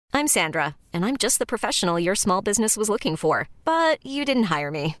I'm Sandra, and I'm just the professional your small business was looking for. But you didn't hire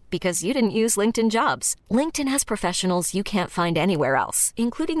me because you didn't use LinkedIn Jobs. LinkedIn has professionals you can't find anywhere else,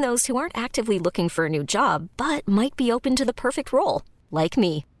 including those who aren't actively looking for a new job, but might be open to the perfect role, like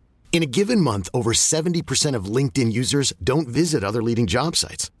me. In a given month, over 70% of LinkedIn users don't visit other leading job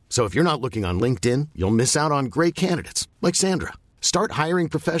sites. So if you're not looking on LinkedIn, you'll miss out on great candidates like Sandra. Start hiring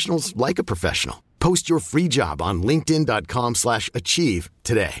professionals like a professional. Post your free job on linkedin.com/achieve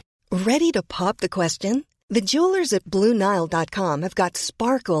today. Ready to pop the question? The jewelers at BlueNile.com have got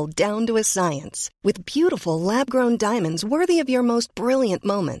sparkle down to a science with beautiful lab-grown diamonds worthy of your most brilliant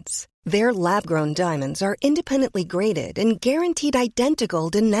moments. Their lab-grown diamonds are independently graded and guaranteed identical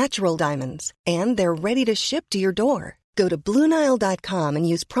to natural diamonds, and they're ready to ship to your door. Go to BlueNile.com and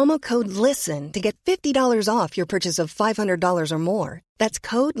use promo code LISTEN to get $50 off your purchase of $500 or more. That's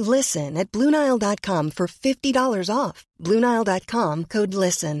code LISTEN at BlueNile.com for $50 off. BlueNile.com, code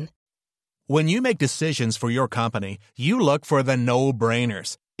LISTEN. When you make decisions for your company, you look for the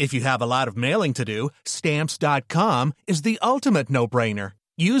no-brainers. If you have a lot of mailing to do, Stamps.com is the ultimate no-brainer.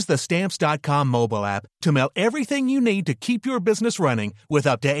 Use the Stamps.com mobile app to mail everything you need to keep your business running with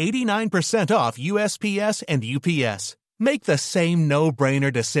up to 89% off USPS and UPS. Make the same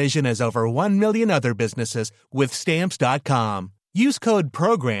no-brainer decision as over 1 million other businesses with Stamps.com. Use code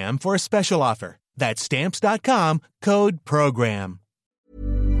PROGRAM for a special offer. That's Stamps.com, code PROGRAM.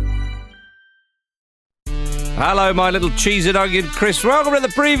 Hello, my little cheese and onion Chris. Welcome to the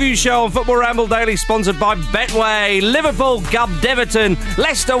preview show on Football Ramble Daily, sponsored by Betway. Liverpool gubbed Everton,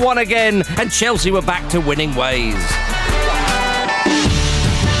 Leicester won again, and Chelsea were back to winning ways.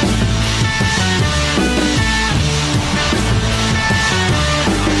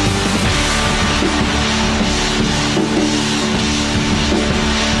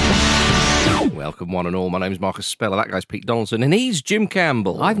 Welcome, one and all. My name's Marcus Speller. That guy's Pete Donaldson, and he's Jim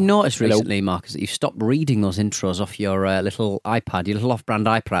Campbell. I've noticed recently, Marcus, that you've stopped reading those intros off your little iPad, your little off-brand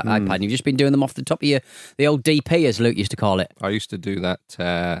iPad, and you've just been doing them off the top of the old DP, as Luke used to call it. I used to do that.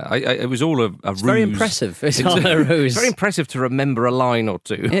 It was all a ruse. Very impressive. It's all a ruse. It's very impressive to remember a line or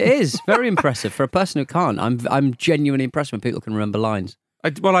two. It is very impressive for a person who can't. I'm genuinely impressed when people can remember lines. I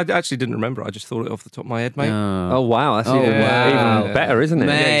actually didn't remember. I just thought it off the top of my head, mate. Oh wow, that's even better, isn't it?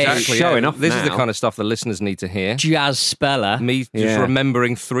 Mate. Yeah, exactly. Showing off This now. is the kind of stuff the listeners need to hear. Jazz Speller. Me just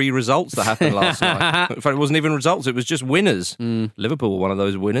remembering 3 results that happened last night. In fact, it wasn't even results. It was just winners. Liverpool were one of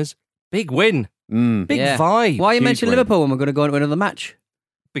those winners. Big win. Big vibe. Why are you Huge mentioning win. Liverpool when we're going to go into another match?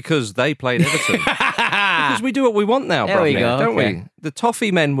 Because they played Everton. Because we do what we want now, There we go, don't okay. we? The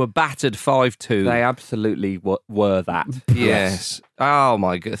Toffee men were battered 5-2. They absolutely were that. Yes. Oh,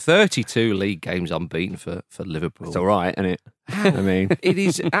 my God. 32 league games unbeaten for Liverpool. It's all right, isn't it? I mean, It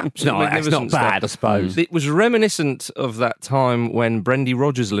is absolutely it's not magnificent bad, I stuff. suppose. It was reminiscent of that time when Brendy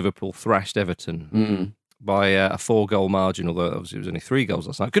Rodgers' Liverpool thrashed Everton by a 4-goal margin, although obviously it was only 3 goals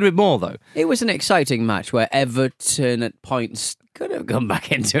last night. Could have been more, though. It was an exciting match where Everton at points could have gone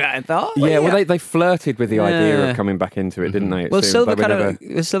back into it, I thought. Yeah, well, they flirted with the idea of coming back into it, didn't they? Well, So Silver they were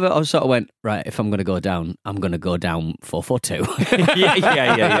kind of sort of went, right, if I'm going to go down, I'm going to go down 4-4-2.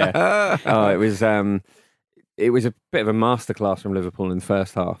 yeah. Oh, it was a bit of a masterclass from Liverpool in the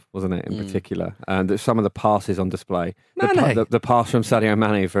first half, wasn't it? In particular, and some of the passes on display. The pass from Sadio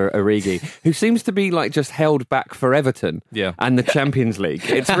Mane for Origi, who seems to be like just held back for Everton, and the Champions League.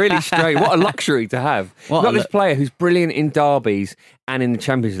 It's really strange. What a luxury to have. You've got this player who's brilliant in derbies and in the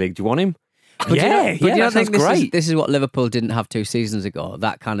Champions League. Do you want him? But you don't think great. this is what Liverpool didn't have 2 seasons ago?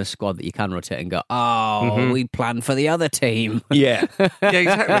 That kind of squad that you can rotate and go, we planned for the other team. Yeah. Yeah,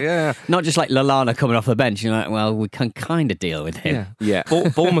 exactly, yeah. Not just like Lallana coming off the bench. You're like, well, we can kind of deal with him. Yeah.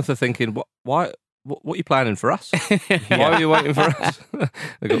 Bournemouth are thinking, what are you planning for us? Why are you waiting for us?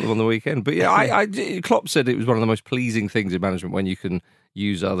 They got them on the weekend. But yeah, Klopp said it was one of the most pleasing things in management when you can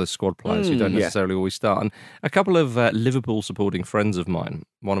use other squad players who don't necessarily always start. And a couple of Liverpool supporting friends of mine,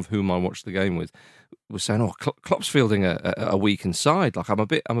 one of whom I watched the game with, was saying, Klopp's fielding a weakened side. Like, I'm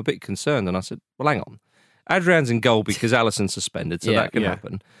a bit concerned. And I said, well, hang on. Adrian's in goal because Alisson's suspended, so that can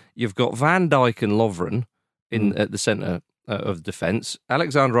happen. You've got Van Dijk and Lovren at the centre of defence.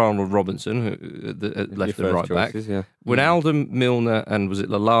 Alexander-Arnold Robinson, who left and right choices, back. Wijnaldum, Milner, and was it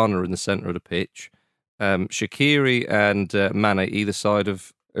Lallana in the centre of the pitch? Shaqiri and Mane either side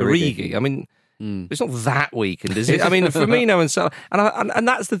of Origi. I mean, it's not that weakened, is it? I mean, Firmino and Salah, and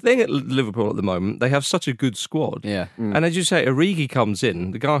that's the thing at Liverpool at the moment. They have such a good squad. Yeah. And as you say, Origi comes in,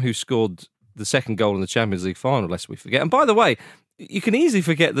 the guy who scored the second goal in the Champions League final, lest we forget. And by the way, you can easily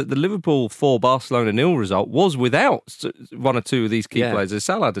forget that the Liverpool 4 Barcelona 0 result was without 1 or 2 of these key players.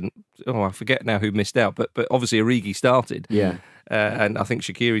 Salah didn't. I forget now who missed out, but obviously Origi started. Yeah. and I think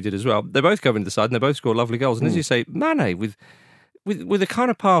Shaqiri did as well. They both go into the side and they both score lovely goals. And as you say, Mane with a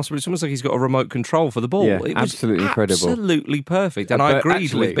kind of pass where it's almost like he's got a remote control for the ball. Yeah, it was absolutely incredible. Absolutely perfect. And I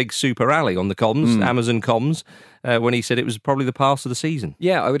agreed with Big Super Ali on the comms, Amazon comms, when he said it was probably the pass of the season.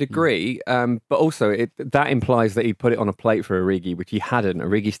 Yeah, I would agree. But also, that implies that he put it on a plate for Origi, which he hadn't.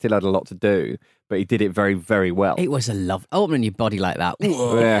 Origi still had a lot to do, but he did it very, very well. It was a love opening your body like that.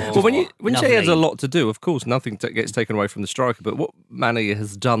 Yeah. Well, when you say he has a lot to do, of course, nothing gets taken away from the striker. But what Mane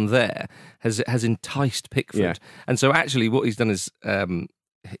has done there has enticed Pickford, Yeah. and so actually, what he's done is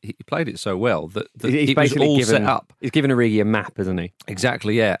he played it so well that He's it was all set up. He's given Origi a map, hasn't he?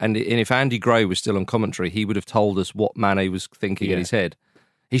 Exactly, yeah. And if Andy Gray was still on commentary, he would have told us what Mane was thinking in his head.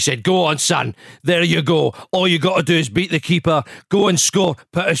 He said, "Go on, son. There you go. All you got to do is beat the keeper. Go and score.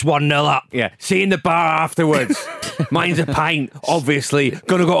 Put us 1-0 up." Yeah. See you in the bar afterwards. Mine's a pint, obviously.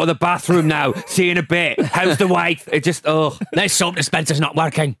 Gonna go to the bathroom now. See you in a bit. How's the wife? It just, This soap dispenser's not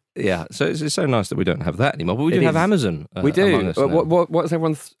working. Yeah, so it's so nice that we don't have that anymore. But we do have Amazon. We do. Among us now. What's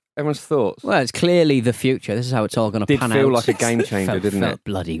everyone's thoughts? Well, it's clearly the future. This is how it's all going to pan out. Did feel like a game changer, didn't felt it?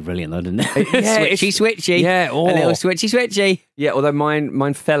 bloody brilliant, though, didn't it? Yeah, switchy. Yeah, a little switchy. Yeah, although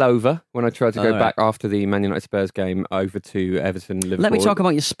mine fell over when I tried to go back after the Man United Spurs game over to Everton Liverpool. Let me talk about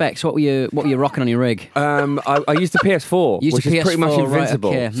your specs. What were you rocking on your rig? I used the PS4, which is pretty much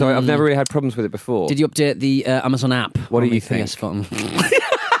invincible. Right, okay. So I've never really had problems with it before. Did you update the Amazon app? What do you think?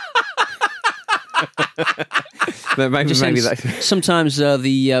 Maybe sometimes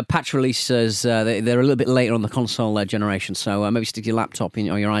the patch releases they're a little bit later on the console generation, so maybe stick your laptop or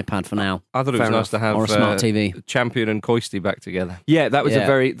your iPad for now. I thought it was nice to have or a smart TV. Champion and Coisty back together. Yeah, that was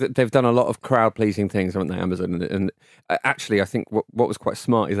they've done a lot of crowd pleasing things, haven't they, Amazon? And actually, I think what was quite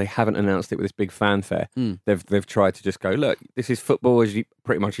smart is they haven't announced it with this big fanfare. They've tried to just go, look, this is football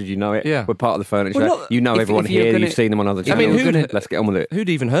pretty much as you know it. Yeah. We're part of the furniture. Everyone here. You've seen them on other channels. Let's get on with it. Who'd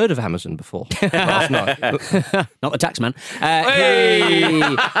even heard of Amazon before? Last night. Not the tax man.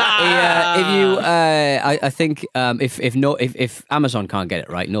 I think if Amazon can't get it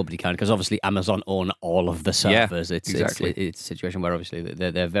right, nobody can, because obviously Amazon own all of the servers. Yeah, it's a situation where obviously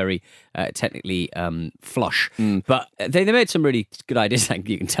they're very technically flush, but they made some really good ideas. Like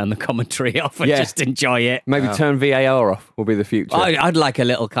you can turn the commentary off and just enjoy it. Maybe turn VAR off will be the future. I'd like a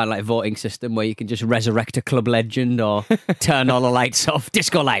little kind of like voting system where you can just resurrect a club legend or turn all the lights off,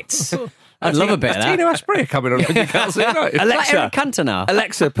 disco lights. I'd love a bit of that. Tino Asprey coming on when you can't see it. Alexa, like Cantona.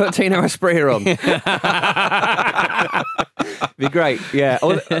 Alexa, put Tino Asprey on. Be great. Yeah.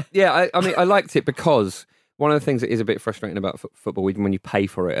 I mean, I liked it because one of the things that is a bit frustrating about football, even when you pay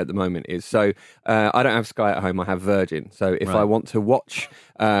for it at the moment, is I don't have Sky at home. I have Virgin. So if I want to watch,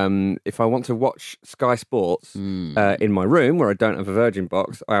 Sky Sports in my room where I don't have a Virgin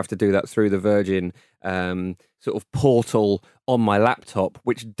box, I have to do that through the Virgin sort of portal on my laptop,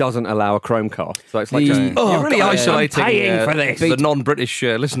 which doesn't allow a Chromecast. So it's like you're really isolating paying for this. The non-British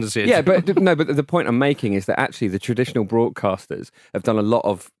listeners here. Yeah, but the point I'm making is that actually the traditional broadcasters have done a lot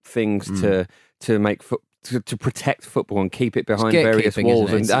of things to make to protect football and keep it behind various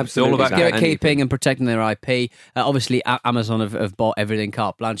walls. And absolutely, all about gatekeeping and protecting their IP. Obviously, Amazon have bought everything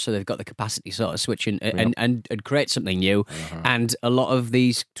carte blanche, so they've got the capacity sort of switch in and create something new. And a lot of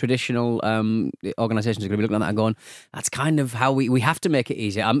these traditional organisations are going to be looking at that and going, "That's kind of how we have to make it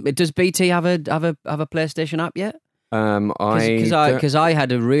easier." Does BT have a PlayStation app yet? Because I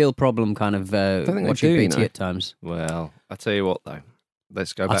had a real problem kind of watching BT at times. Well, I tell you what though.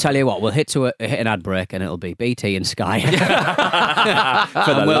 Let's go back. I'll tell you what, we'll hit an ad break and it'll be BT and Sky. For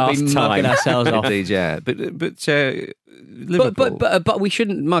the we'll last be knocking ourselves off. Indeed, yeah. But Liverpool. But we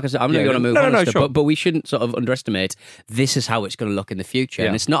shouldn't, Marcus, I'm not going to move on. No, sure. But we shouldn't sort of underestimate this is how it's going to look in the future. Yeah.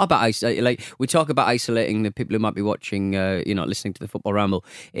 And it's not about, like, we talk about isolating the people who might be watching, listening to the Football Ramble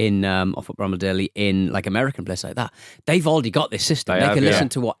or Football Ramble Daily in like American places like that. They've already got this system. They can listen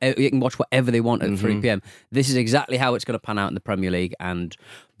to they can watch whatever they want at 3 p.m. This is exactly how it's going to pan out in the Premier League. And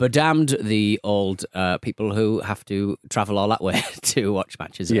bedamned the old people who have to travel all that way to watch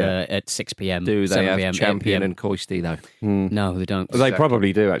matches at 6 p.m. Do they 7 have Champion and Coisty though? No, they don't. They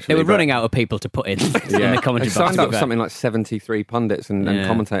probably do, actually. They were running out of people to put in the commentary box. They signed up something like 73 pundits and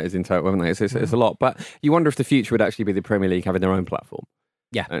commentators in total, haven't they? It's a lot. But you wonder if the future would actually be the Premier League having their own platform.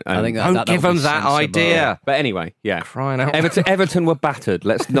 Yeah, I think don't give them that idea. But anyway, crying out. Everton were battered.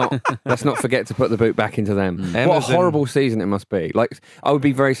 Let's not forget to put the boot back into them. What a horrible season it must be. Like, I would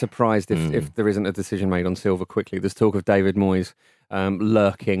be very surprised if there isn't a decision made on Silva quickly. There's talk of David Moyes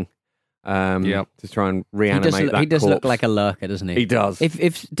lurking. To try and reanimate that. He does look like a lurker, doesn't he? He does.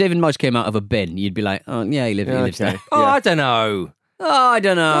 If David Moyes came out of a bin, you'd be like, oh yeah, he lives there. Oh, I don't know. Oh, I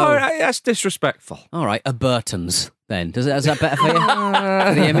don't know. Oh, that's disrespectful. All right, a Burton's then. Is that better for you?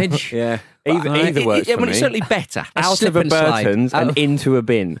 For the image? Yeah. Either works for me. It's certainly better. Out of a Burton's and into a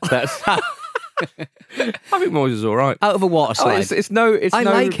bin. That's... I think Moyes is all right. Out of a water slide. I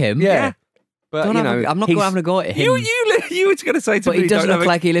like him. Yeah. But, I'm not going to have a go at him. You were going to say to me... But he does look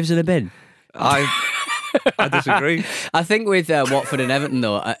like he lives in a bin. I disagree. I think with Watford and Everton,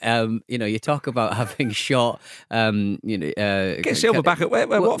 though, you talk about having short, get Silva back at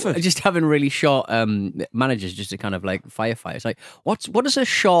Watford. Just having really short managers, just to kind of like firefight. It's like, what does a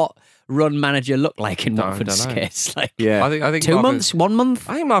short run manager look like in Watford's case? Like, I think 2 months, 1 month.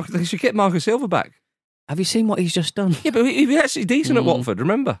 I think they should get Marcus Silva back. Have you seen what he's just done? Yeah, but he's actually decent at Watford,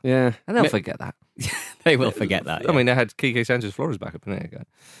 remember? Yeah. And they'll forget that. They will forget that. I mean, they had Quique Sanchez-Flores back a minute ago.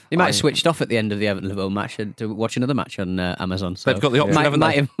 He might have switched off at the end of the Everton-Liverpool match to watch another match on Amazon. So they've got the option, haven't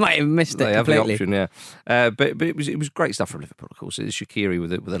they? Might have missed it completely. They have the option, yeah. But it was great stuff from Liverpool, of course. It's Shaqiri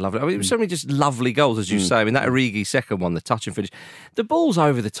with a lovely... I mean, it was so many just lovely goals, as you say. I mean, that Origi second one, the touch and finish. The ball's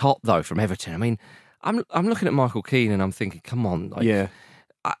over the top, though, from Everton. I mean, I'm looking at Michael Keane and I'm thinking, come on. Yeah.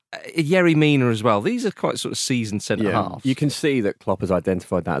 Yerry Mina as well. These are quite sort of seasoned centre-halves. You can see that Klopp has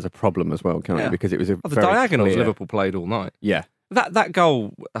identified that as a problem as well, can't you? Because it was the diagonals Liverpool played all night. Yeah. That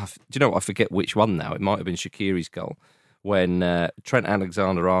goal, do you know what? I forget which one now. It might have been Shaqiri's goal when Trent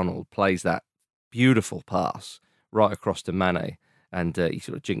Alexander-Arnold plays that beautiful pass right across to Mane. And he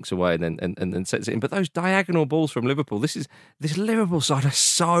sort of jinks away and then sets it in. But those diagonal balls from Liverpool, this Liverpool side are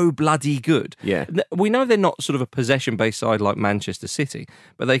so bloody good. Yeah. We know they're not sort of a possession-based side like Manchester City,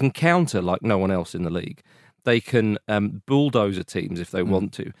 but they can counter like no one else in the league. They can bulldozer teams if they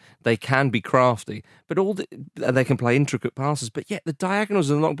want to. They can be crafty, but they can play intricate passes. But yet the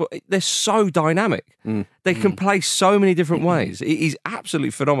diagonals and the long ball, they're so dynamic. They can play so many different ways. It is absolutely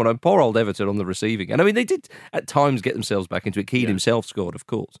phenomenal. And poor old Everton on the receiving end. I mean, they did at times get themselves back into it. Keane himself scored, of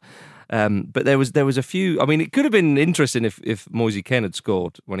course. But there was a few. I mean, it could have been interesting if Moise Kean had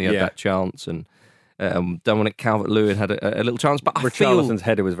scored when he had that chance and. Dominic Calvert-Lewin had a little chance, but Richarlison's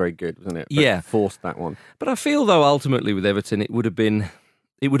header was very good, wasn't it? But forced that one. But I feel though ultimately with Everton it would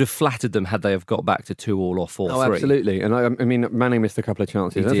have flattered them had they have got back to 2-2 or 4-3. Oh, absolutely. And I mean, Manning missed a couple of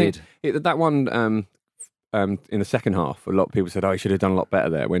chances. He did. That one in the second half, a lot of people said, "Oh, he should have done a lot better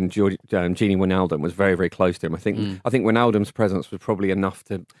there." When Gini Wijnaldum was very, very close to him, I think Wijnaldum's presence was probably enough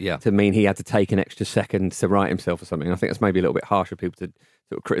to mean he had to take an extra second to right himself or something. I think that's maybe a little bit harsh for people to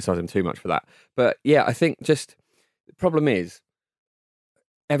sort of criticise him too much for that. But yeah, I think just the problem is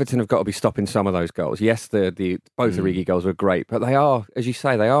Everton have got to be stopping some of those goals. Yes, both Origi goals were great, but they are, as you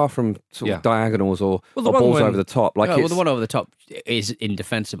say, they are from sort of diagonals or balls over the top. Like the one over the top is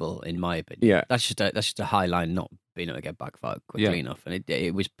indefensible in my opinion. Yeah, that's just a high line not being able to get back quickly enough, and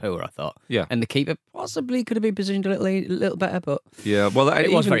it was poor, I thought. Yeah, and the keeper possibly could have been positioned a little better, but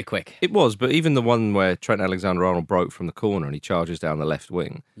it was very quick. It was, but even the one where Trent Alexander-Arnold broke from the corner and he charges down the left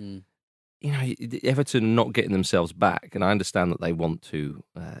wing. You know, Everton not getting themselves back, and I understand that they want to,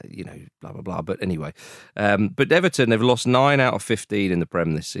 blah, blah, blah. But anyway, but Everton, they've lost 9 out of 15 in the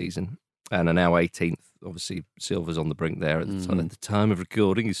Prem this season and are now 18th. Obviously, Silva's on the brink there at the time of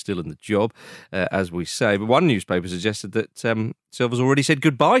recording. He's still in the job, as we say. But one newspaper suggested that Silva's already said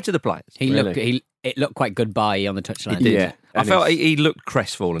goodbye to the players. It looked quite goodbye on the touchline. He did. Yeah. I felt he looked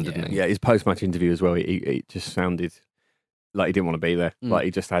crestfallen, didn't he? Yeah, his post-match interview as well, he just sounded like he didn't want to be there.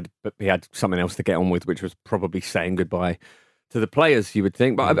 Like he had something else to get on with, which was probably saying goodbye to the players, you would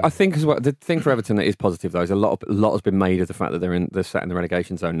think. But I think as well, the thing for Everton that is positive though is a lot has been made of the fact that they're sat in the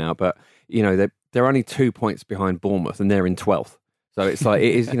relegation zone now. But you know they're only 2 points behind Bournemouth and they're in 12th. So it's like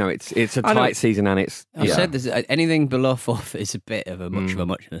it is. You know, it's a tight season and it's. I said this, anything below 4th is a bit of a much of a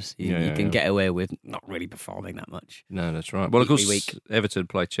muchness. You can get away with not really performing that much. No, that's right. Well, of course, Everton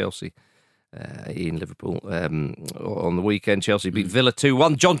play Chelsea. In Liverpool on the weekend. Chelsea beat Villa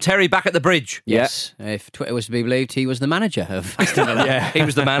 2-1. John Terry back at the bridge. Yes, if Twitter was to be believed, he was the manager of Aston Villa. He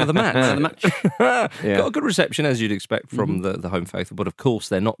was the man of the match. Got a good reception as you'd expect from the home faithful, but of course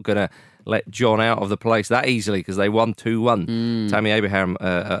they're not going to let John out of the place that easily because they won 2-1. Tammy Abraham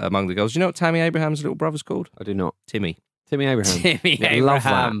among the goals. Do you know what Tammy Abraham's little brother's called? I do not. Timmy Abraham. Abraham. Love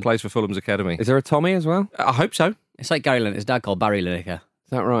that. Plays for Fulham's Academy. Is there a Tommy as well? I hope so. It's like Gary Lineker. His dad called Barry Lineker.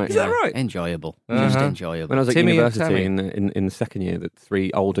 Is that right? Is that right? Enjoyable. Just enjoyable. When I was at university in the second year, that 3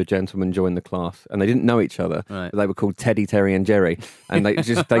 older gentlemen joined the class and they didn't know each other. Right. But they were called Teddy, Terry and Jerry. And they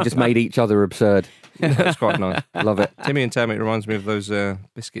just made each other absurd. That's quite nice. Love it. Timmy and Tammy, it reminds me of those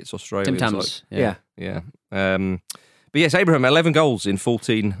biscuits Australians. Tim Tams. Like. Yeah. But yes, Abraham, 11 goals in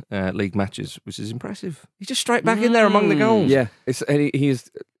 14 league matches, which is impressive. He's just straight back in there among the goals. Yeah, he is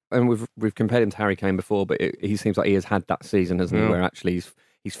and we've compared him to Harry Kane before, but he seems like he has had that season, hasn't he? Where actually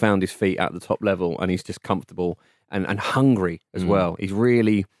he's found his feet at the top level, and he's just comfortable and hungry as well.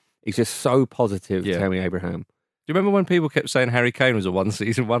 He's just so positive, Tammy Abraham. Do you remember when people kept saying Harry Kane was a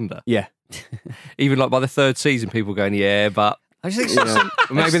one-season wonder? Yeah. Even like by the third season, people going, yeah, but... I just think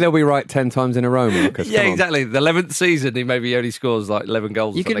maybe they'll be right 10 times in a row, Marcus. Yeah, exactly. The 11th season, he maybe only scores like 11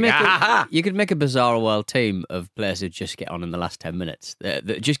 goals. You could make a bizarre world team of players who just get on in the last 10 minutes.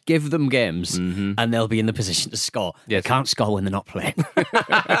 That just give them games and they'll be in the position to score. Yes. They can't score when they're not playing.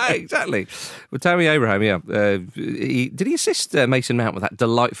 Exactly. Well, Tammy Abraham, did he assist Mason Mount with that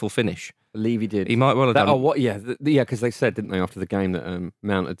delightful finish? I believe he did. He might well have done. Oh, what? Yeah, because they said, didn't they, after the game that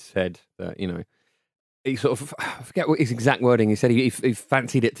Mount had said that, he sort of, I forget what his exact wording. He said he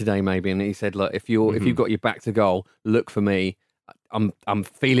fancied it today, maybe, and he said, "Look, if you've got your back to goal, look for me. I'm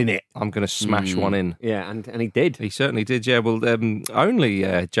feeling it. I'm going to smash one in." Yeah, and he did. He certainly did. Yeah. Well,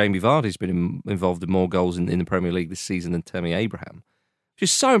 only Jamie Vardy's been involved in more goals in the Premier League this season than Tammy Abraham.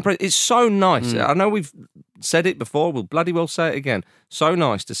 Just so impressive. It's so nice. I know we've said it before. We'll bloody well say it again. So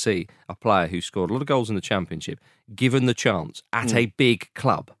nice to see a player who scored a lot of goals in the Championship given the chance at a big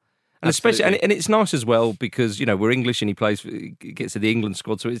club. And especially, and it's nice as well because we're English and he gets to the England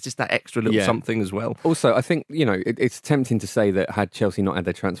squad, so it's just that extra little something as well. Also, I think it's tempting to say that had Chelsea not had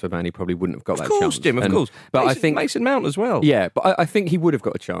their transfer ban, he probably wouldn't have got that chance. Of course, Jim, of course. But I think Mason Mount as well. Yeah, but I think he would have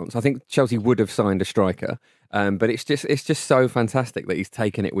got a chance. I think Chelsea would have signed a striker. But it's just so fantastic that he's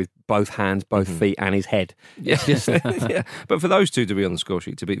taken it with both hands, both feet, and his head. Yeah. Yeah. But for those two to be on the score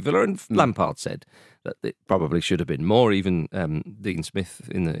sheet to beat Villa, and Lampard said that it probably should have been more. Even Dean Smith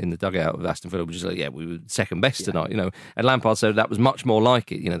in the dugout of Aston Villa was just like, we were second best tonight, And Lampard said that was much more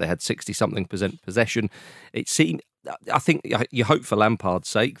like it. They had 60-something % possession. It seemed. I think you hope for Lampard's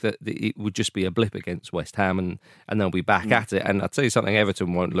sake that it would just be a blip against West Ham and they'll be back at it. And I'll tell you something,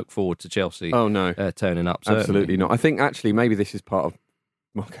 Everton won't look forward to Chelsea turning up. Certainly. Absolutely not. I think actually maybe this is part of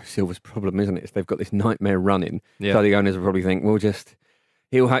Marco Silva's problem, isn't it? Is they've got this nightmare running. Yeah. So the owners will probably think,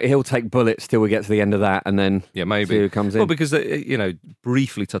 he'll take bullets till we get to the end of that and then maybe see who comes in. Well, because,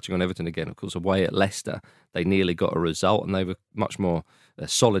 briefly touching on Everton again, of course, away at Leicester, they nearly got a result and they were much more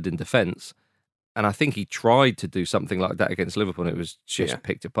solid in defence. And I think he tried to do something like that against Liverpool, and it was just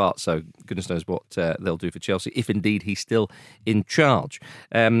picked apart. So goodness knows what they'll do for Chelsea, if indeed he's still in charge.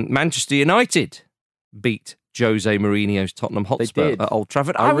 Manchester United beat Jose Mourinho's Tottenham Hotspur at Old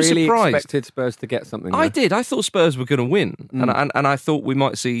Trafford. I was really surprised. Expected Spurs to get something. I did. I thought Spurs were going to win, and I thought we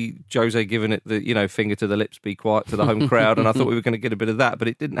might see Jose giving it the finger to the lips, be quiet to the home crowd, and I thought we were going to get a bit of that, but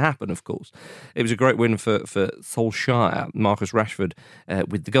it didn't happen. Of course, it was a great win for Solskjaer, Marcus Rashford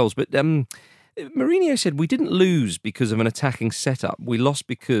with the goals, but. Mourinho said, we didn't lose because of an attacking setup. We lost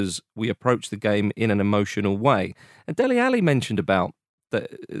because we approached the game in an emotional way. And Dele Alli mentioned about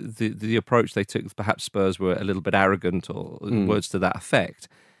the approach they took. Perhaps Spurs were a little bit arrogant or words to that effect.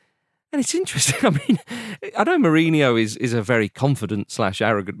 And it's interesting. I mean, I know Mourinho is a very confident /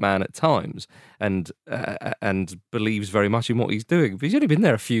 arrogant man at times and believes very much in what he's doing. But he's only been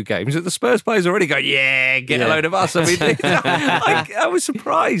there a few games. The Spurs players already go, get a load of us. I mean, I was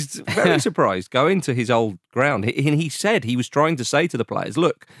surprised, very surprised, going to his old ground. He said he was trying to say to the players,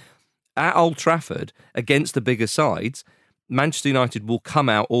 look, at Old Trafford, against the bigger sides, Manchester United will come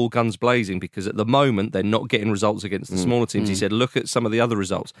out all guns blazing because at the moment they're not getting results against the smaller teams. He said, look at some of the other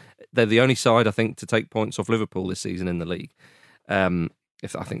results. They're the only side, I think, to take points off Liverpool this season in the league.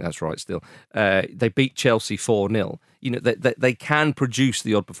 If I think that's right still. They beat Chelsea 4-0. They can produce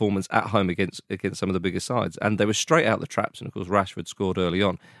the odd performance at home against some of the bigger sides. And they were straight out the traps. And, of course, Rashford scored early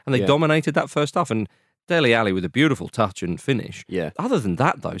on. And they dominated that first half. And Dele Alli with a beautiful touch and finish. Yeah. Other than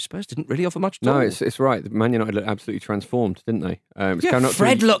that, though, Spurs didn't really offer much at all. No, it's right. Man United looked absolutely transformed, didn't they?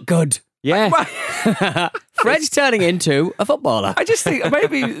 Fred looked good. Yeah. Fred's turning into a footballer. I just think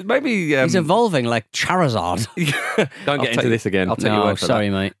maybe he's evolving like Charizard. Don't get into this again. I'll tell you what.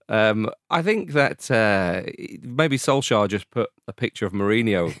 Sorry, mate. I think that maybe Solskjaer just put a picture of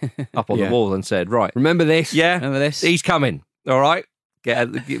Mourinho up on the wall and said, right, remember this? Yeah, remember this? He's coming. All right.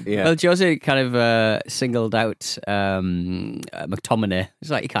 Well, Jose kind of singled out McTominay. It's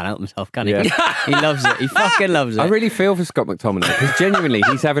like he can't help himself, can he? Yeah. He loves it. He fucking loves it. I really feel for Scott McTominay because genuinely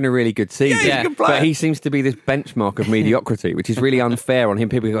he's having a really good season. Yeah, but he seems to be this benchmark of mediocrity, which is really unfair on him.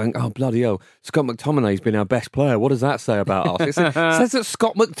 People are going, oh, bloody hell, Scott McTominay's been our best player. What does that say about us? It says that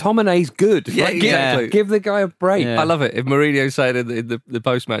Scott McTominay's good. Yeah, give the guy a break. Yeah. I love it. If Mourinho said in the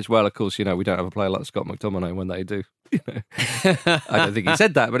post-match, well, of course, we don't have a player like Scott McTominay when they do. I don't think he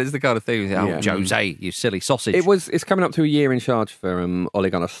said that, but it's the kind of thing. Jose, you silly sausage. It's coming up to a year in charge for Ole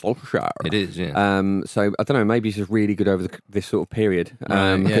Gunnar Solskjaer. It is, yeah. So I don't know. Maybe he's just really good over this sort of period.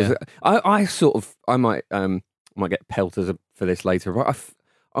 Because I might get pelters for this later, but I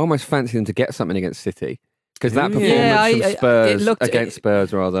almost fancy them to get something against City. Because that performance from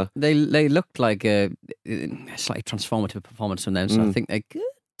Spurs, rather. They looked like a slightly transformative performance from them, so I think they could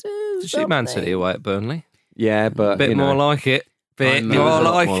do Did you see Man City away at Burnley? Yeah, but... A bit more like it.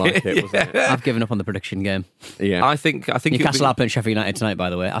 I've given up on the prediction game. Yeah. I think Newcastle are playing Sheffield United tonight, by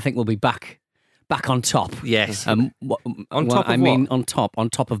the way. I think we'll be back on top. Yes. On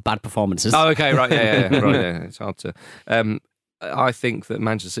top of bad performances. Oh, okay, right, yeah. Right, yeah. It's hard to... I think that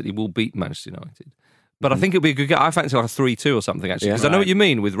Manchester City will beat Manchester United. But I think it'll be a good game. I fancy like a 3-2 or something, actually. Because I know what you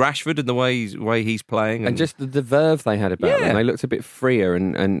mean with Rashford and the way he's playing. And just the verve they had about them. They looked a bit freer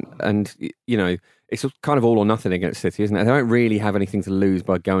and you know, it's kind of all or nothing against City, isn't it? They don't really have anything to lose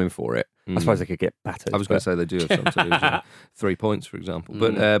by going for it. I suppose they could get battered. I was going to say they do have some to lose. 3 points, for example.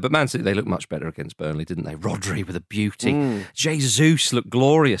 But Man City, they looked much better against Burnley, didn't they? Rodri with a beauty. Jesus looked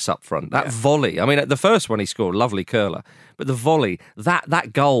glorious up front. That volley. I mean, the first one he scored, lovely curler. But the volley,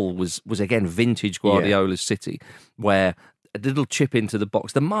 that goal was again vintage Guardiola's City, where a little chip into the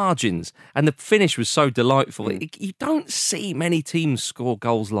box, the margins, and the finish was so delightful. You don't see many teams score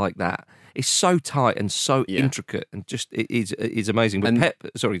goals like that. It's so tight and so intricate, and just it is amazing. But Pep,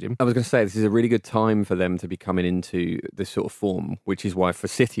 sorry, Jim. I was going to say this is a really good time for them to be coming into this sort of form, which is why for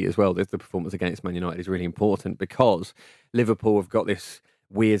City as well, the performance against Man United is really important, because Liverpool have got this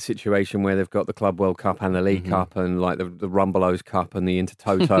weird situation where they've got the Club World Cup and the League Cup and like the Rumbelows Cup and the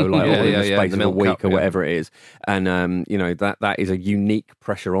Intertoto, like all in the space of a week Cup, or whatever it is, and you know that is a unique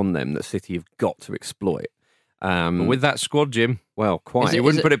pressure on them that City have got to exploit. But with that squad, Jim, well, quite. You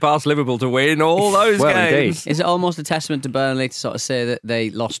wouldn't put it past Liverpool to win all those games. Indeed. Is it almost a testament to Burnley to sort of say that they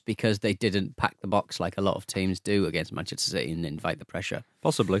lost because they didn't pack the box like a lot of teams do against Manchester City and invite the pressure?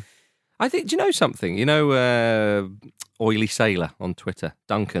 Possibly. I think, do you know something? You know Oily Sailor on Twitter,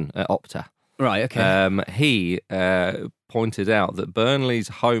 Duncan at Opta. Right, okay. He pointed out that Burnley's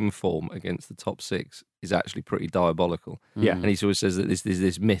home form against the top six is actually pretty diabolical. Yeah. And he sort of says that there's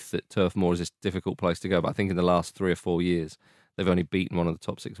this myth that Turf Moor is this difficult place to go. But I think in the last 3 or 4 years, they've only beaten one of the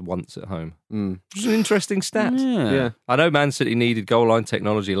top six once at home. Which is an interesting stat. Yeah. I know Man City needed goal line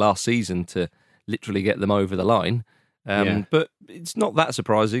technology last season to literally get them over the line. But it's not that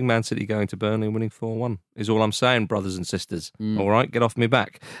surprising. Man City going to Burnley and winning 4-1 is all I'm saying, brothers and sisters. All right, get off me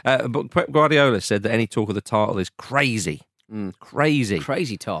back. But Pep Guardiola said that any talk of the title is crazy.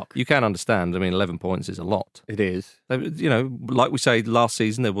 Crazy talk. You can understand. I mean, 11 points is a lot. It is. You know, like we say, last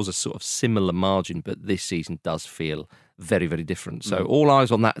season there was a sort of similar margin, but this season does feel very, very different. So all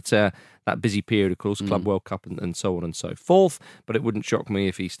eyes on that busy period, of course, Club World Cup and so on and so forth. But it wouldn't shock me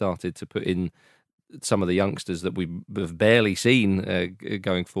if he started to put in some of the youngsters that we have barely seen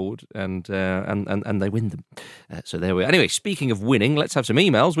going forward, and they win them. So there we are. Anyway, speaking of winning, let's have some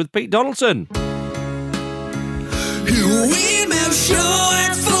emails with Pete Donaldson. Email show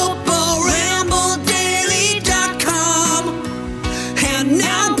at footballrambledaily.com. And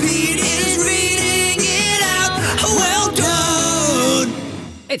now Pete is reading it out. Well done.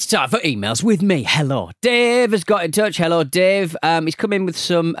 It's time for emails with me. Hello. Dave has got in touch. Hello, Dave. He's come in with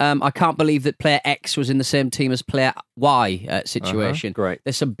some I can't believe that player X was in the same team as player Y situation. Great.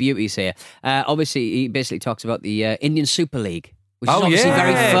 There's some beauties here. Obviously, he basically talks about the Indian Super League, which is obviously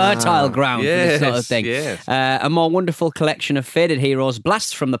very fertile ground for this sort of thing. Yes. A more wonderful collection of faded heroes,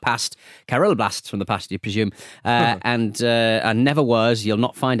 blasts from the past, Carol blasts from the past, you presume, and never was, you'll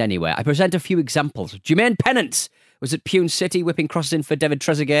not find anywhere. I present a few examples. Jermaine Pennant was at Pune City whipping crosses in for David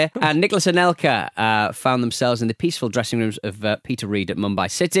Trezeguet, and Nicholas Anelka found themselves in the peaceful dressing rooms of Peter Reid at Mumbai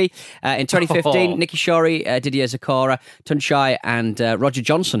City. In 2015, Nicky Shorey, Didier Zakora, Tunchai and Roger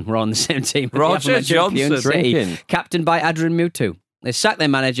Johnson were on the same team. Roger Johnson, captained by Adrian Mutu. They sacked their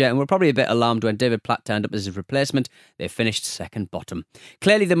manager and were probably a bit alarmed when David Platt turned up as his replacement. They finished second bottom.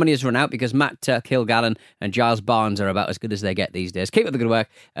 Clearly the money has run out because Matt Kilgallen and Giles Barnes are about as good as they get these days. Keep up the good work,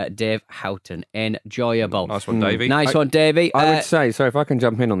 Dave Houghton. Enjoyable. Nice one, Davey. Nice one, Davey. I would say, so if I can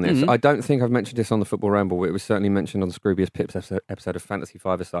jump in on this, I don't think I've mentioned this on the Football Ramble, but it was certainly mentioned on the Scroobius Pips episode of Fantasy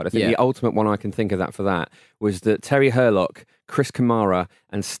Five-A-Side. I think the ultimate one I can think of that for that was that Terry Hurlock, Chris Kamara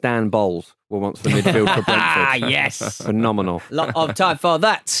and Stan Bowles were once the midfield for Brentford. Yes. Phenomenal. Lot of time for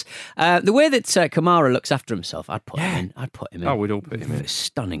that. The way that Kamara looks after himself, I'd put him in. Oh, we'd all put him in.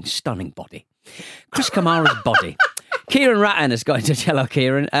 Stunning, stunning body. Chris Kamara's body Kieran Ratton has got into Hello,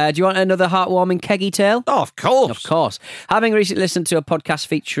 Kieran. Do you want another heartwarming keggy tale? Oh, of course. Of course. Having recently listened to a podcast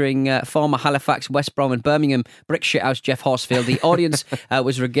featuring former Halifax, West Brom and Birmingham brick shithouse Jeff Horsfield, the audience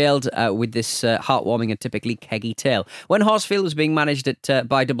was regaled with this heartwarming and typically keggy tale. When Horsfield was being managed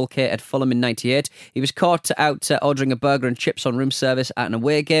by Double K at Fulham in 98, he was caught out ordering a burger and chips on room service at an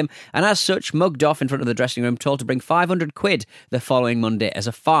away game, and as such, mugged off in front of the dressing room, told to bring 500 quid the following Monday as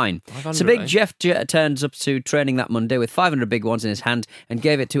a fine. So Big Jeff turns up to training that Monday with 500 big ones in his hand and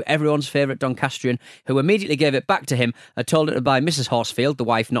gave it to everyone's favourite Doncastrian, who immediately gave it back to him and told her to buy Mrs. Horsfield, the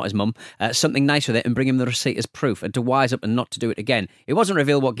wife, not his mum, something nice with it and bring him the receipt as proof, and to wise up and not to do it again. It wasn't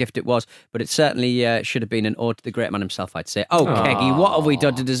revealed what gift it was, but it certainly should have been an ode to the great man himself, I'd say. Oh, Keggy, what have we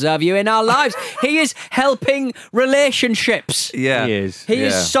done to deserve you in our lives? He is helping relationships. Yeah. He is. He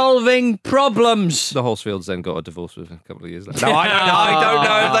is solving problems. The Horsfields then got a divorce with a couple of years later. No, I don't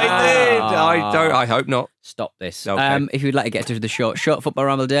know if they did. I hope not. Stop this. Okay. If you'd like to get to the show,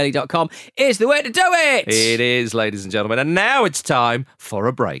 shortfootballrambledaily.com is the way to do it. It is, ladies and gentlemen. And now it's time for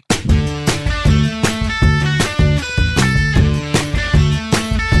a break.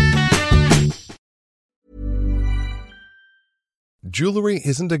 Jewelry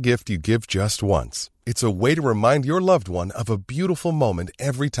isn't a gift you give just once. It's a way to remind your loved one of a beautiful moment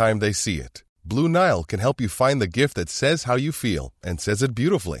every time they see it. Blue Nile can help you find the gift that says how you feel and says it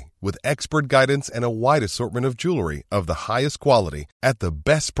beautifully, with expert guidance and a wide assortment of jewelry of the highest quality at the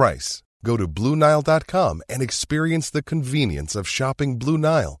best price. Go to BlueNile.com and experience the convenience of shopping Blue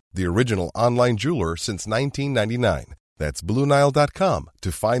Nile, the original online jeweler since 1999. That's BlueNile.com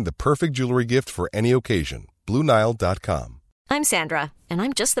to find the perfect jewelry gift for any occasion. BlueNile.com. I'm Sandra, and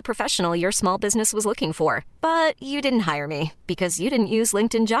I'm just the professional your small business was looking for. But you didn't hire me because you didn't use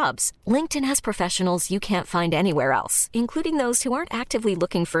LinkedIn Jobs. LinkedIn has professionals you can't find anywhere else, including those who aren't actively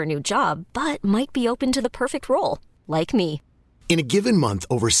looking for a new job, but might be open to the perfect role, like me. In a given month,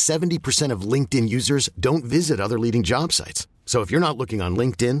 over 70% of LinkedIn users don't visit other leading job sites. So if you're not looking on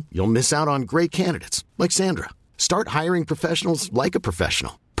LinkedIn, you'll miss out on great candidates like Sandra. Start hiring professionals like a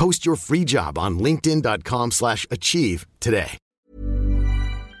professional. Post your free job on linkedin.com/achieve today.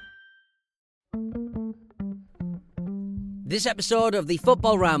 This episode of the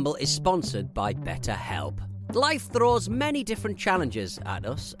Football Ramble is sponsored by BetterHelp. Life throws many different challenges at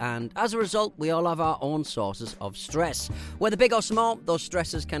us, and as a result, we all have our own sources of stress. Whether big or small, those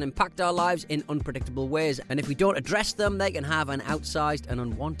stresses can impact our lives in unpredictable ways, and if we don't address them, they can have an outsized and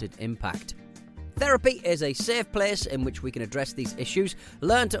unwanted impact. Therapy is a safe place in which we can address these issues,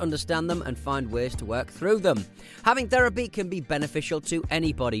 learn to understand them, and find ways to work through them. Having therapy can be beneficial to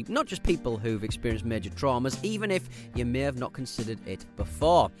anybody, not just people who've experienced major traumas, even if you may have not considered it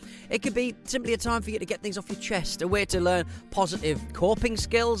before. It could be simply a time for you to get things off your chest, a way to learn positive coping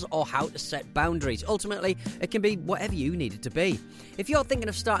skills, or how to set boundaries. Ultimately, it can be whatever you need it to be. If you're thinking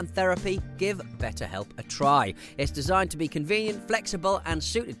of starting therapy, give BetterHelp a try. It's designed to be convenient, flexible, and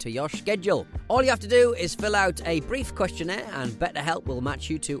suited to your schedule. All you have to do is fill out a brief questionnaire, and BetterHelp will match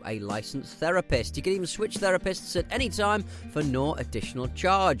you to a licensed therapist. You can even switch therapists at any time for no additional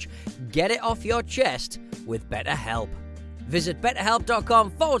charge. Get it off your chest with BetterHelp. Visit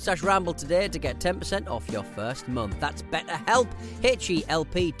betterhelp.com/ramble today to get 10% off your first month. That's BetterHelp,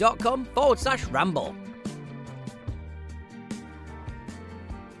 HELP.com/ramble.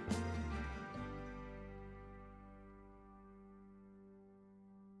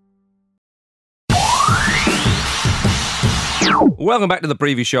 Welcome back to the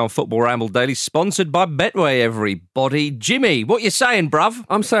preview show on Football Ramble Daily, sponsored by Betway, everybody. Jimmy, what you saying, bruv?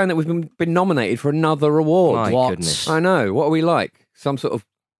 I'm saying that we've been nominated for another award. My goodness. I know. What are we like? Some sort of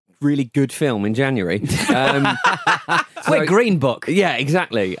really good film in January. We're Green Book. Yeah,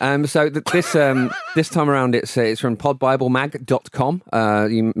 exactly. So this time around, it's from podbiblemag.com.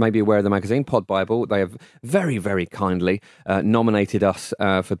 You may be aware of the magazine, Pod Bible. They have very, very kindly nominated us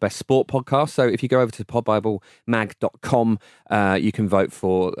for Best Sport Podcast. So if you go over to podbiblemag.com, you can vote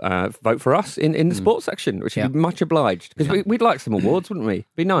for us in the sports section, which would be much obliged. Because we'd like some awards, wouldn't we?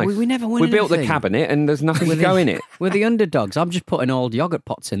 Be nice. We never win We built the anything. cabinet and there's nothing to go in it. We're the underdogs. I'm just putting old yoghurt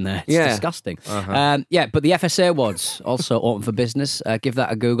pots in there. It's disgusting. But the FSA Awards, also open for business. Give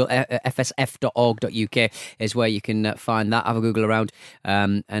that a Google. fsf.org.uk is where you can find that. Have a Google around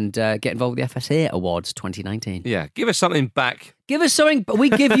and get involved with the FSA Awards 2019. Yeah, give us something back. Give us something, but we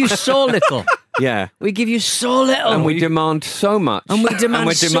give you so little. Yeah. We give you so little. And we demand so much. And we demand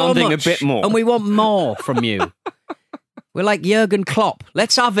we're so demanding much. a bit more. And we want more from you. We're like Jurgen Klopp.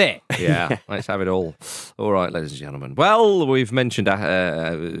 Let's have it. Yeah, let's have it all. All right, ladies and gentlemen. Well, we've mentioned,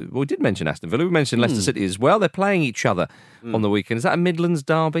 we did mention Aston Villa. We mentioned Leicester City as well. They're playing each other on the weekend. Is that a Midlands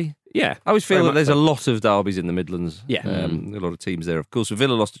derby? Yeah. I always feel very that much there's so. a lot of derbies in the Midlands. Yeah. A lot of teams there. Of course,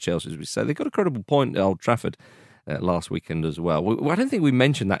 Villa lost to Chelsea, as we said. They got a credible point at Old Trafford last weekend as well. I don't think we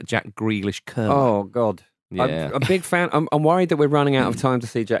mentioned that Jack Grealish curl. Oh, God. Yeah. I'm a big fan. I'm worried that we're running out of time to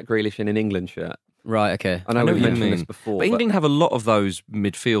see Jack Grealish in an England shirt. Right, okay. I know what we've you mentioned mean. this before. But England have a lot of those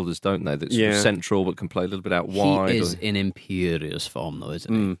midfielders, don't they? That's sort of central but can play a little bit out wide. He is in imperious form, though,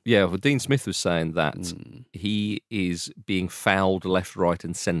 isn't he? Yeah, well, Dean Smith was saying that he is being fouled left, right,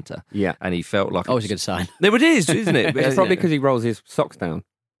 and centre. Yeah. And he felt like Always a good sign. No, it is, isn't it? It's probably because he rolls his socks down.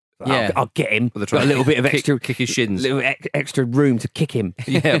 Yeah. I'll get him. Well, Got a little bit of extra, kick his shins. little extra room to kick him.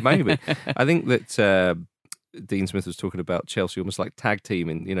 Yeah, maybe. I think that Dean Smith was talking about Chelsea almost like tag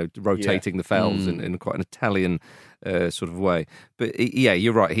teaming, rotating the fouls in quite an Italian sort of way. But yeah,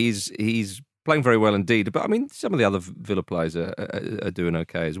 you're right. He's playing very well indeed. But I mean, some of the other Villa players are doing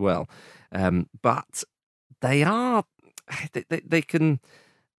okay as well. But they are, they can.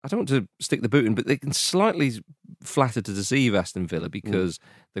 I don't want to stick the boot in, but they can slightly flatter to deceive Aston Villa because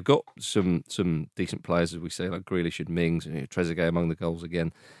they've got some decent players, as we say, like Grealish and Mings, and Trezeguet among the goals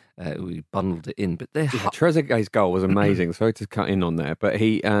again. We bundled it in, but they're Trezeguet's goal was amazing. Sorry to cut in on there, but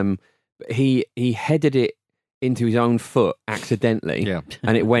he headed it into his own foot accidentally,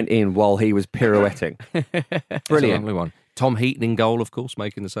 and it went in while he was pirouetting. Brilliant. Lovely one. Tom Heaton in goal, of course,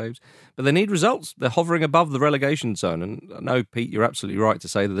 making the saves. But they need results. They're hovering above the relegation zone. And I know, Pete, you're absolutely right to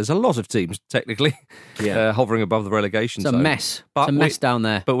say that there's a lot of teams, technically, hovering above the relegation zone. It's a mess. It's a mess down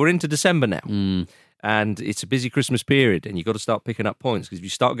there. But we're into December now. And it's a busy Christmas period, and you've got to start picking up points, because if you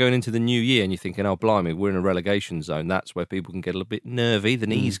start going into the new year and you're thinking, oh, blimey, we're in a relegation zone, that's where people can get a little bit nervy, the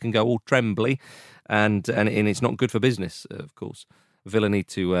knees can go all trembly, and it's not good for business, of course. Villa need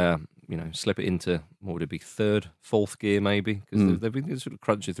to, slip it into, what would it be, third, fourth gear maybe, because they've been sort of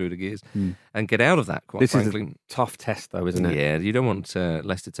crunching through the gears, and get out of that, quite frankly. This is a tough test, though, isn't it? Yeah, you don't want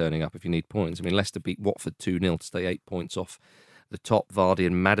Leicester turning up if you need points. I mean, Leicester beat Watford 2-0 to stay 8 points off the top. Vardy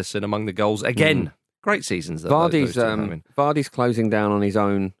and Maddison among the goals again. Great seasons, though. Vardy's closing down on his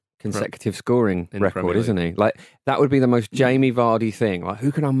own consecutive scoring record, isn't he? Like, that would be the most Jamie Vardy thing. Like,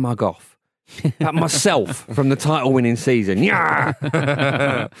 who can I mug off? That myself from the title-winning season. Yeah.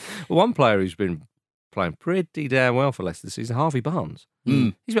 Well, one player who's been playing pretty damn well for Leicester this season, Harvey Barnes.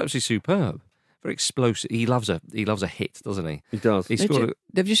 He's absolutely superb. Very explosive. He loves a hit, doesn't he? He does.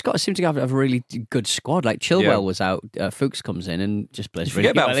 They've just got to seem to have a really good squad. Like Chilwell was out, Fuchs comes in and just plays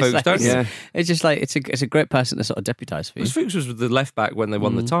really well. Forget about Fuchs, don't you? It's just like it's a great person to sort of deputise for you. Fuchs was the left back when they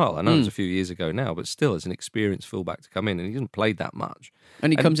won the title. I know it was a few years ago now, but still, as an experienced fullback to come in, and he hasn't played that much.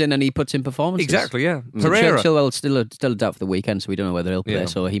 And he comes in and he puts in performances. Exactly, yeah. So Pereira. Chilwell's still a doubt for the weekend, so we don't know whether he'll play.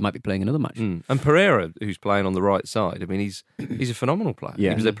 So he might be playing another match. And Pereira, who's playing on the right side, I mean, he's a phenomenal player. Yeah.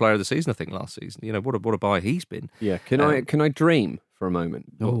 He was their player of the season, I think, last season. What a buy he's been. Yeah. Can I dream for a moment?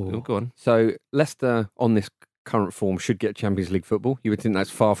 Oh, go on. So Leicester on this current form should get Champions League football. You would think that's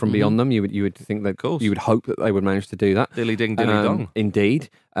far from beyond them. You would think that, of course, you would hope that they would manage to do that. Dilly ding, dilly dong. Indeed,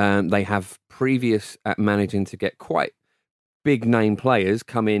 they have previous at managing to get quite big name players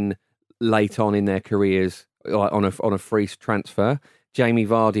come in late on in their careers, like on a free transfer. Jamie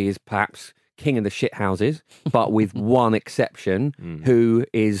Vardy is perhaps king of the shithouses, but with one exception, who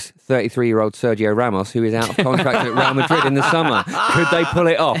is 33-year-old Sergio Ramos, who is out of contract at Real Madrid in the summer. Could they pull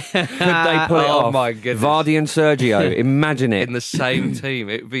it off? Oh my goodness! Vardy and Sergio, imagine it in the same team.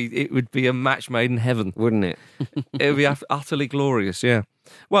 It would be a match made in heaven, wouldn't it? It would be utterly glorious. Yeah.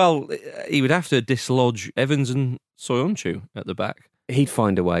 Well, he would have to dislodge Evans and Soyuncu at the back. He'd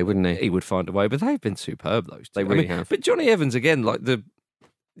find a way, wouldn't he? He would find a way, but they've been superb, those two. They really have. But Johnny Evans, again, like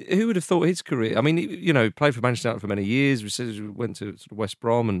who would have thought his career? I mean, played for Manchester United for many years. Went to sort of West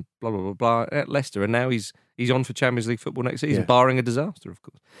Brom and blah, blah, blah, blah, at Leicester. And now he's on for Champions League football next season, barring a disaster, of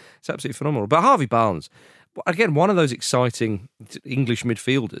course. It's absolutely phenomenal. But Harvey Barnes, again, one of those exciting English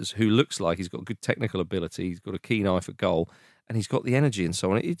midfielders who looks like he's got good technical ability, he's got a keen eye for goal, and he's got the energy and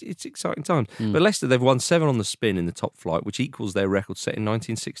so on. It's exciting times. But Leicester, they've won 7 on the spin in the top flight, which equals their record set in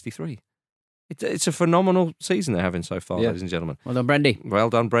 1963. It's a phenomenal season they're having so far, ladies and gentlemen. Well done, Brendy. Well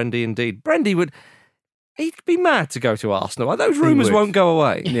done, Brendy, indeed. Brendy he'd be mad to go to Arsenal. Those rumours won't go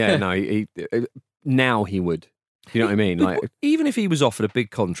away. Yeah, no, now he would. Do you know what I mean? Like, even if he was offered a big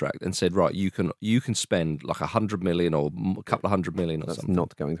contract and said, right, you can spend like 100 million or a couple of 100 million or that's something.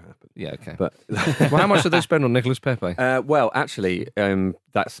 Not going to happen. Yeah, okay. But well, how much did they spend on Nicolas Pepe? Well, actually,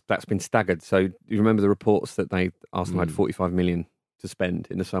 that's been staggered. So you remember the reports that Arsenal had 45 million to spend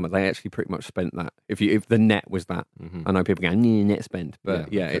in the summer. They actually pretty much spent that. If the net was that, I know people go net spend, but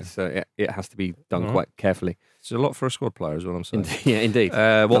it's it has to be done quite carefully. It's a lot for a squad player, is what I'm saying. Yeah, indeed.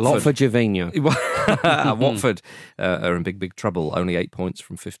 A lot for Gervinho. Watford are in big trouble. Only 8 points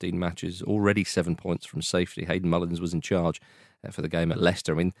from 15 matches. Already 7 points from safety. Hayden Mullins was in charge for the game at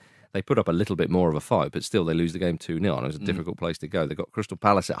Leicester. I mean, they put up a little bit more of a fight, but still they lose the game 2-0. It was a difficult place to go. They've got Crystal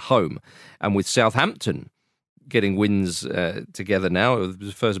Palace at home, and with Southampton getting wins together now. It was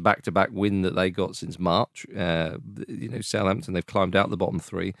the first back-to-back win that they got since March. Southampton, they've climbed out the bottom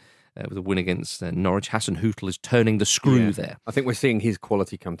three with a win against Norwich. Hassan Hüttl is turning the screw there. I think we're seeing his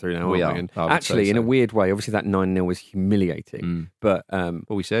quality come through now, we are. And actually, in a weird way, obviously that 9-0 was humiliating. But well,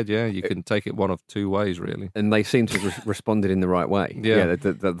 we said, you can take it one of two ways, really. And they seem to have responded in the right way.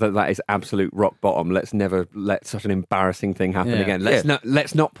 That is absolute rock bottom. Let's never let such an embarrassing thing happen again.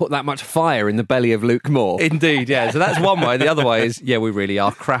 Let's not put that much fire in the belly of Luke Moore. Indeed, So that's one way. The other way is, we really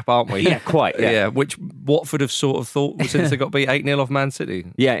are crap, aren't we? Yeah, quite. Yeah. Which Watford have sort of thought since they got beat 8-0 off Man City.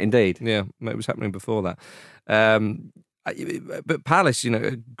 Yeah, indeed. Yeah, it was happening before that. But Palace,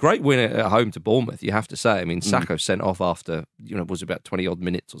 a great win at home to Bournemouth, you have to say. I mean, Sakho sent off after, was about 20-odd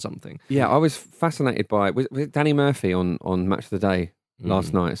minutes or something. Yeah, I was fascinated by it. Was it Danny Murphy on Match of the Day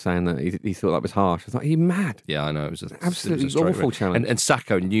last night saying that he thought that was harsh? I was like, are you mad? Yeah, I know. It was absolutely awful challenge. And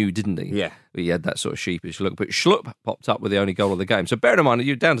Sakho knew, didn't he? Yeah. He had that sort of sheepish look. But Schlupp popped up with the only goal of the game. So bear in mind,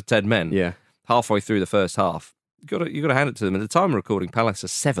 you're down to 10 men. Yeah. Halfway through the first half. You've got to hand it to them. At the time of recording, Palace are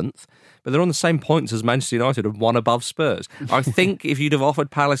 7th, but they're on the same points as Manchester United and one above Spurs. I think if you'd have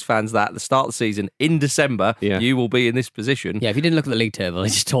offered Palace fans that at the start of the season in December, you will be in this position. Yeah, if you didn't look at the league table, I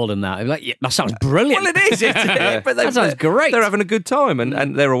just told them that. I'd be like, that sounds brilliant. Well, it is. But that sounds great. They're having a good time,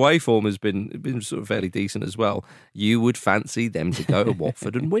 and their away form has been sort of fairly decent as well. You would fancy them to go to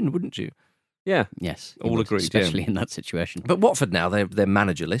Watford and win, wouldn't you? Yeah. Yes. All agreed. Especially in that situation. But Watford now, they're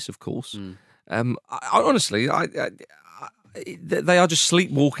managerless, of course. Honestly, they are just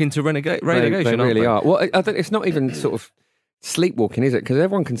sleepwalking to relegation. They really are. Well, it's not even sort of sleepwalking, is it? Because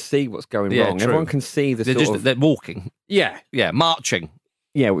everyone can see what's going wrong. True. Everyone can see they're walking. Yeah, marching.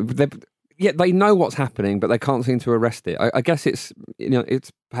 Yeah, they know what's happening, but they can't seem to arrest it. I guess it's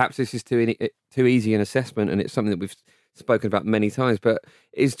perhaps this is too easy an assessment, and it's something that we've spoken about many times, but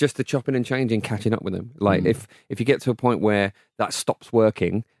it's just the chopping and changing, catching up with them. Like if you get to a point where that stops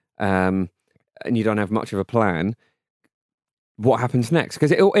working, and you don't have much of a plan, what happens next?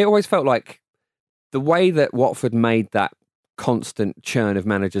 Because it always felt like the way that Watford made that constant churn of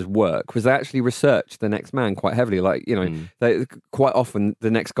managers work was they actually researched the next man quite heavily. Like, they, quite often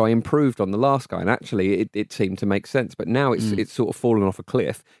the next guy improved on the last guy, and actually it seemed to make sense. But now it's sort of fallen off a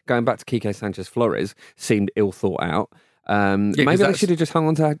cliff. Going back to Quique Sanchez-Flores seemed ill thought out. Maybe they should have just hung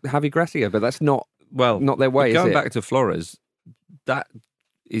on to Javi Gracia, but that's not their way. Going back to Flores, that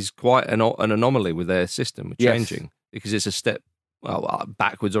is quite an anomaly with their system, with changing, because it's a step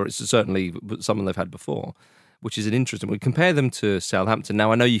backwards, or it's certainly someone they've had before, which is an interesting. We compare them to Southampton.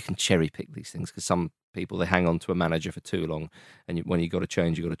 Now, I know you can cherry pick these things because some people, they hang on to a manager for too long, and when you've got to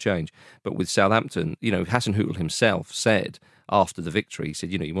change, you've got to change. But with Southampton, Hassan Hüttl himself said after the victory, he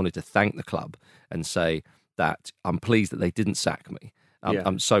said, he wanted to thank the club and say that I'm pleased that they didn't sack me.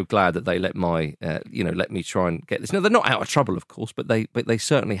 I'm so glad that they let me try and get this. Now, they're not out of trouble, of course, but they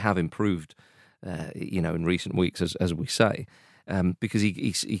certainly have improved, in recent weeks, as we say, because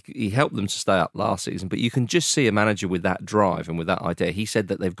he helped them to stay up last season. But you can just see a manager with that drive and with that idea. He said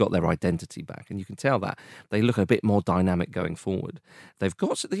that they've got their identity back, and you can tell that they look a bit more dynamic going forward. They've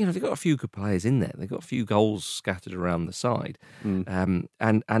got a few good players in there. They've got a few goals scattered around the side, and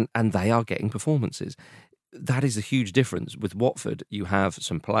they are getting performances. That is a huge difference. With Watford, you have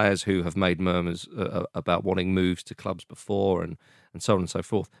some players who have made murmurs about wanting moves to clubs before and so on and so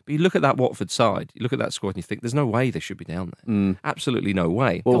forth. But you look at that Watford side, you look at that squad and you think there's no way they should be down there. Absolutely no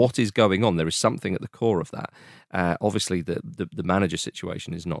way. Well, what is going on? There is something at the core of that. Obviously, the manager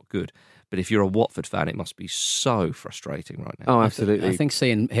situation is not good. But if you're a Watford fan, it must be so frustrating right now. Oh, absolutely. I think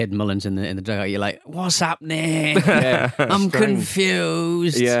seeing Hayden Mullins in the dugout, you're like, what's happening? I'm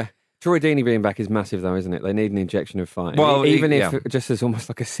confused. Yeah. Troy Deeney being back is massive, though, isn't it? They need an injection of fire. Well, even if just as almost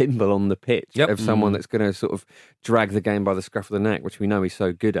like a symbol on the pitch of someone that's going to sort of drag the game by the scruff of the neck, which we know he's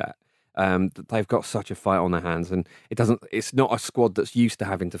so good at. They've got such a fight on their hands, and it's not a squad that's used to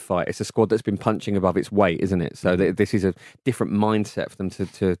having to fight. It's a squad that's been punching above its weight, isn't it? So this is a different mindset for them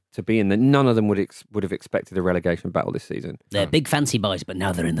to be in. That none of them would have expected a relegation battle this season. They're big fancy boys, but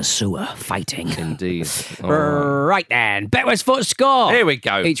now they're in the sewer fighting. Indeed. Right then, Bet West Foot Score. Here we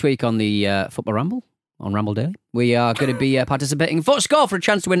go. Each week on the Football Ramble on Ramble Daily. we are going to be participating in FotoScore for a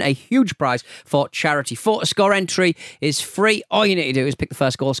chance to win a huge prize for charity. FotoScore entry is free. All you need to do is pick the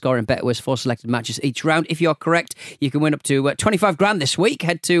first goal scorer in BetWiz 4 selected matches each round. If you're correct, you can win up to 25 grand this week.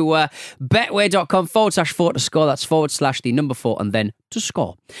 Head to betway.com/FotoScore. That's /4 and then to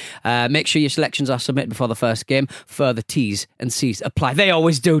score. Make sure your selections are submitted before the first game. Further T's and C's apply. They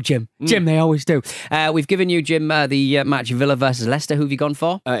always do, Jim. Jim, they always do. We've given you, Jim, the match Villa versus Leicester. Who have you gone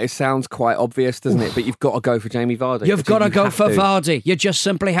for? It sounds quite obvious, doesn't it? But you've got to go for Jamie Vardy. You've got to go for Vardy. You just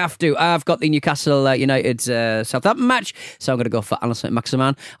simply have to. I've got the Newcastle United Southampton match, so I'm going to go for Alan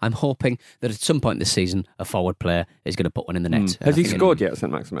Saint-Maximin. I'm hoping that at some point this season, a forward player is going to put one in the net. Has he scored yet,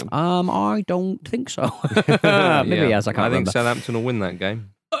 Saint-Maximin? I don't think so. Maybe he has. I can't remember. I think Southampton will win that game.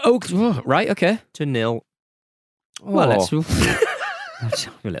 Oh, right, okay. 2-0. Well, let's...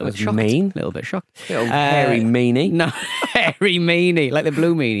 A little bit shocked. Mean. A little bit shocked. Little hairy meanie. No, hairy meanie, like the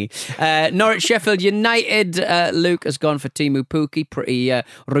blue meanie. Norwich Sheffield United. Luke has gone for Timu Pukki. Pretty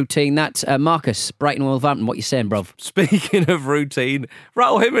routine that. Marcus, Brighton Wolverhampton. What you saying, bruv? Speaking of routine,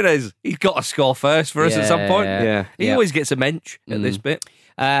 Raul Jimenez, he's got to score first for us at some point. Yeah. He always gets a mensch at this bit.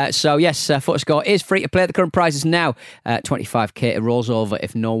 So yes, FotoScore is free to play. The current prize is now 25k. It rolls over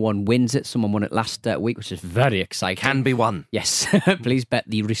if no one wins it. Someone won it last week, which is very exciting. Can be won. Yes, please bet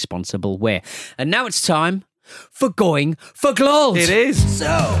the responsible way. And now it's time for going for gold. It is.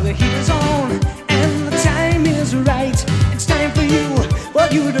 So the heat is on and the time is right. It's time for you,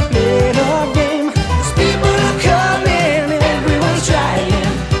 well, you to play the game. 'Cause people are coming and everyone's trying to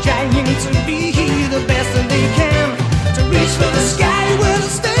be the best that they can. To reach for the sky where the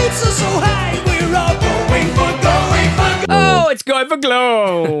stakes are so high. We're all going for gold. Oh, it's going for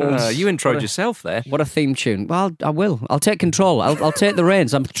gold. You introed yourself there. What a theme tune. Well, I will. I'll take control. I'll take the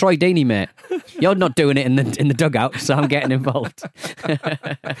reins. I'm Troy Deeney, mate. You're not doing it in the dugout, so I'm getting involved.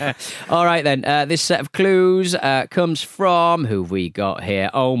 All right, then. This set of clues comes from... Who have we got here?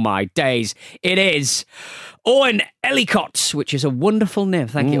 Oh, my days. It is Owen Ellicott, which is a wonderful name.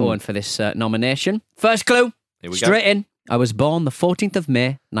 Thank you, Owen, for this nomination. First clue. Here we Straight go. in. I was born the 14th of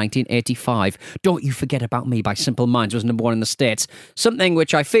May, 1985. Don't You Forget About Me by Simple Minds was number 1 in the States. Something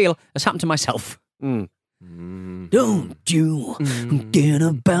which I feel has happened to myself. Don't you forget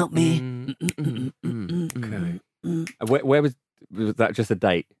about me. Okay. Where was that? Just a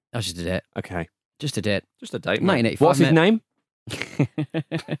date? That was just a date. Okay. Just a date. Just a date, mate. 1985. What's his name?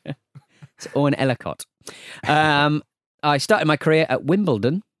 It's Owen Ellicott. I started my career at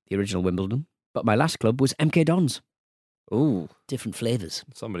Wimbledon, the original Wimbledon, but my last club was MK Dons. Ooh. Different flavours.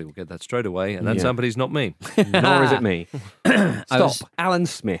 Somebody will get that straight away, and then somebody's not me. Nor is it me. Stop. Alan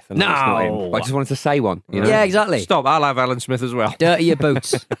Smith. No. Not him. I just wanted to say one. You know? Yeah, exactly. Stop. I'll have Alan Smith as well. Dirty your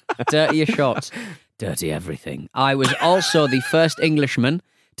boots. Dirty your shorts. Dirty everything. I was also the first Englishman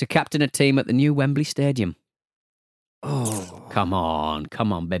to captain a team at the new Wembley Stadium. Oh. Come on,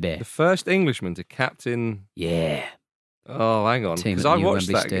 baby. The first Englishman to captain... Yeah. Oh, hang on. Because I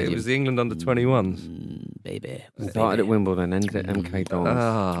watched that game. It was the England under-21s. Baby. Started at Wimbledon, ended at MK Dons.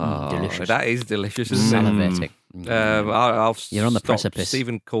 Oh, delicious. That is delicious, isn't it? Salivating. I'll You're on the stop. precipice.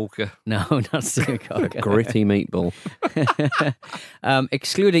 Stephen Corker. No, not Stephen Corker. Gritty meatball.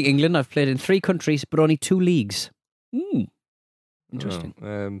 Excluding England, I've played in 3 countries, but only 2 leagues. Interesting.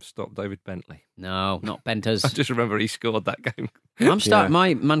 Stop David Bentley. No, not Bentas. I just remember he scored that game.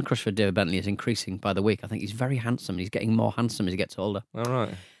 My man crush for David Bentley is increasing by the week. I think he's very handsome. He's getting more handsome as he gets older. All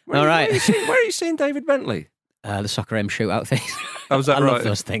right. All right. Where are you seeing David Bentley? The Soccer M shootout things. Oh, was that I right? love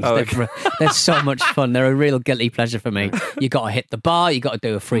those things. Oh, okay. They're so much fun. They're a real guilty pleasure for me. You got to hit the bar. You got to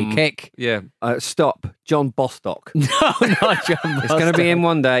do a free kick. Yeah. Stop. John Bostock. No, not John Bostock. It's going to be in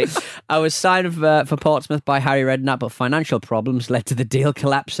one day. I was signed for Portsmouth by Harry Redknapp, but financial problems led to the deal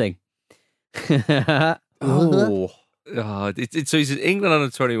collapsing. Oh. So he's in England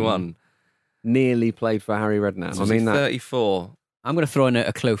under 21. Nearly played for Harry Redknapp. So I mean, 34. I'm going to throw in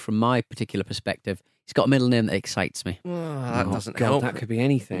a clue from my particular perspective. He's got a middle name that excites me. That doesn't God, help. that could be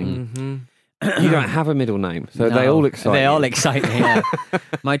anything. Mm-hmm. You don't have a middle name, so No, they all excite They you. all excite me, yeah.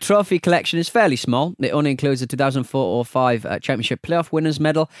 My trophy collection is fairly small. It only includes the 2004-05 Championship Playoff Winners'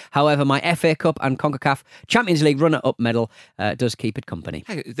 Medal. However, my FA Cup and CONCACAF Champions League Runner-Up Medal does keep it company.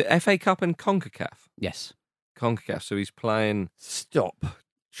 Hey, the FA Cup and CONCACAF? Yes. CONCACAF, so he's playing... Stop.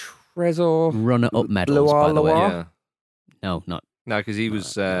 Trezor. Runner-Up medals, by the way. Yeah. No, not... No, because he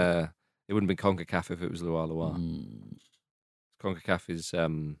was... it wouldn't have been CONCACAF if it was Loire. CONCACAF is...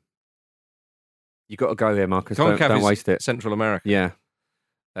 You got to go there, Marcus. CONCACAF Don't is waste it. Central America. Yeah.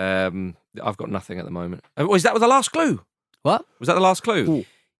 I've got nothing at the moment. Was that the last clue? What? Was that the last clue? Ooh.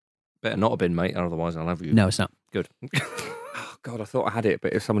 Better not have been, mate. Otherwise, I'll have you. No, it's not. Good. God, I thought I had it,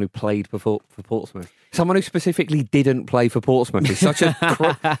 but it's someone who played for Portsmouth. Someone who specifically didn't play for Portsmouth is such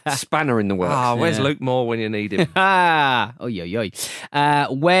a spanner in the works. Where's Luke Moore when you need him?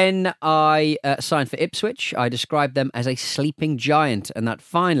 When I signed for Ipswich, I described them as a sleeping giant, and that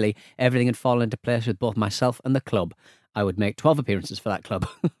finally everything had fallen into place with both myself and the club. I would make 12 appearances for that club.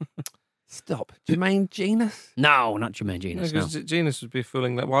 Stop. Jermaine Genus? No, not Jermaine Genus. Because Genus would be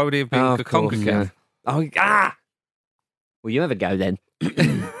fooling that. Why would he have been CONCACAF? Will you ever go then?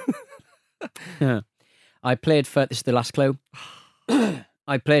 I played for, this is the last clue.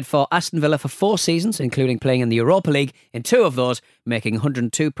 I played for Aston Villa for 4 seasons, including playing in the Europa League in 2 of those, making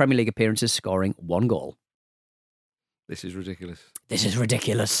 102 Premier League appearances, scoring 1 goal. This is ridiculous. This is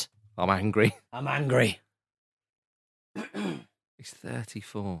ridiculous. I'm angry. I'm angry. He's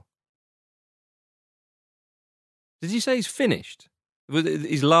 34. Did you say he's finished?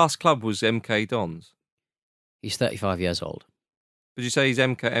 His last club was MK Dons. He's 35 years old. Did you say he's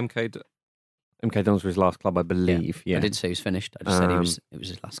MK Dons was his last club, I believe. Yeah. I didn't say he was finished. I just said it was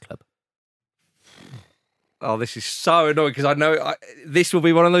his last club. Oh, this is so annoying because I know this will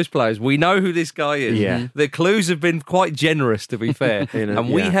be one of those players. We know who this guy is. Yeah. The clues have been quite generous, to be fair.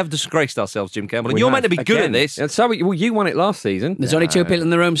 And we have disgraced ourselves, Jim Campbell. And you're meant to be good at this. And so you won it last season. There's only 2 people in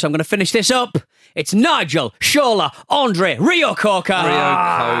the room, so I'm going to finish this up. It's Nigel, Shola, Andre, Rio Coca.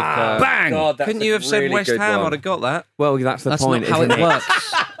 Bang! God, couldn't you have said West Ham? I'd have got that. Well, that's the point. That's not how it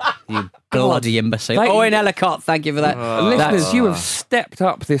works. You bloody imbecile. Owen Ellicott, thank you for that. Listeners, you have stepped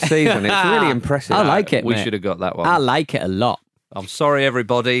up this season. It's really impressive. I like it, We mate. should have got that one. I like it a lot. I'm sorry,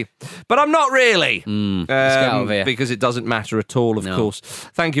 everybody, but I'm not really. Let's get out of here. Because it doesn't matter at all, of course.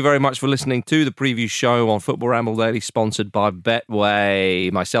 Thank you very much for listening to the preview show on Football Ramble Daily, sponsored by Betway.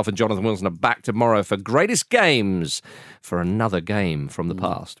 Myself and Jonathan Wilson are back tomorrow for Greatest Games, for another game from the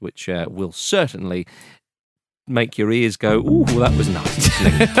past, which will certainly make your ears go, ooh, that was nice.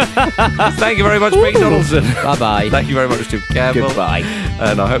 Thank you very much, Pete Donaldson. Bye-bye. Thank you very much, Jim Campbell. Goodbye.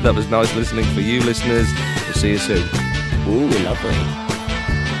 And I hope that was nice listening for you, listeners. We'll see you soon. Ooh, lovely.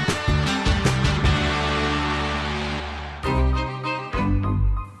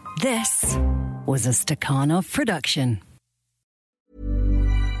 This was a Stakhanov production.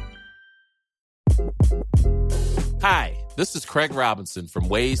 Hi, this is Craig Robinson from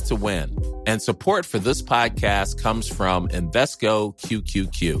Ways to Win, and support for this podcast comes from Invesco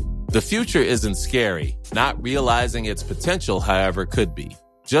QQQ. The future isn't scary. Not realizing its potential, however, could be.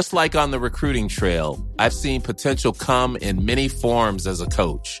 Just like on the recruiting trail, I've seen potential come in many forms as a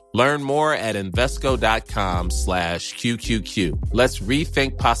coach. Learn more at Invesco.com/QQQ. Let's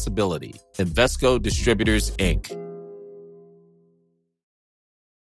rethink possibility. Invesco Distributors, Inc.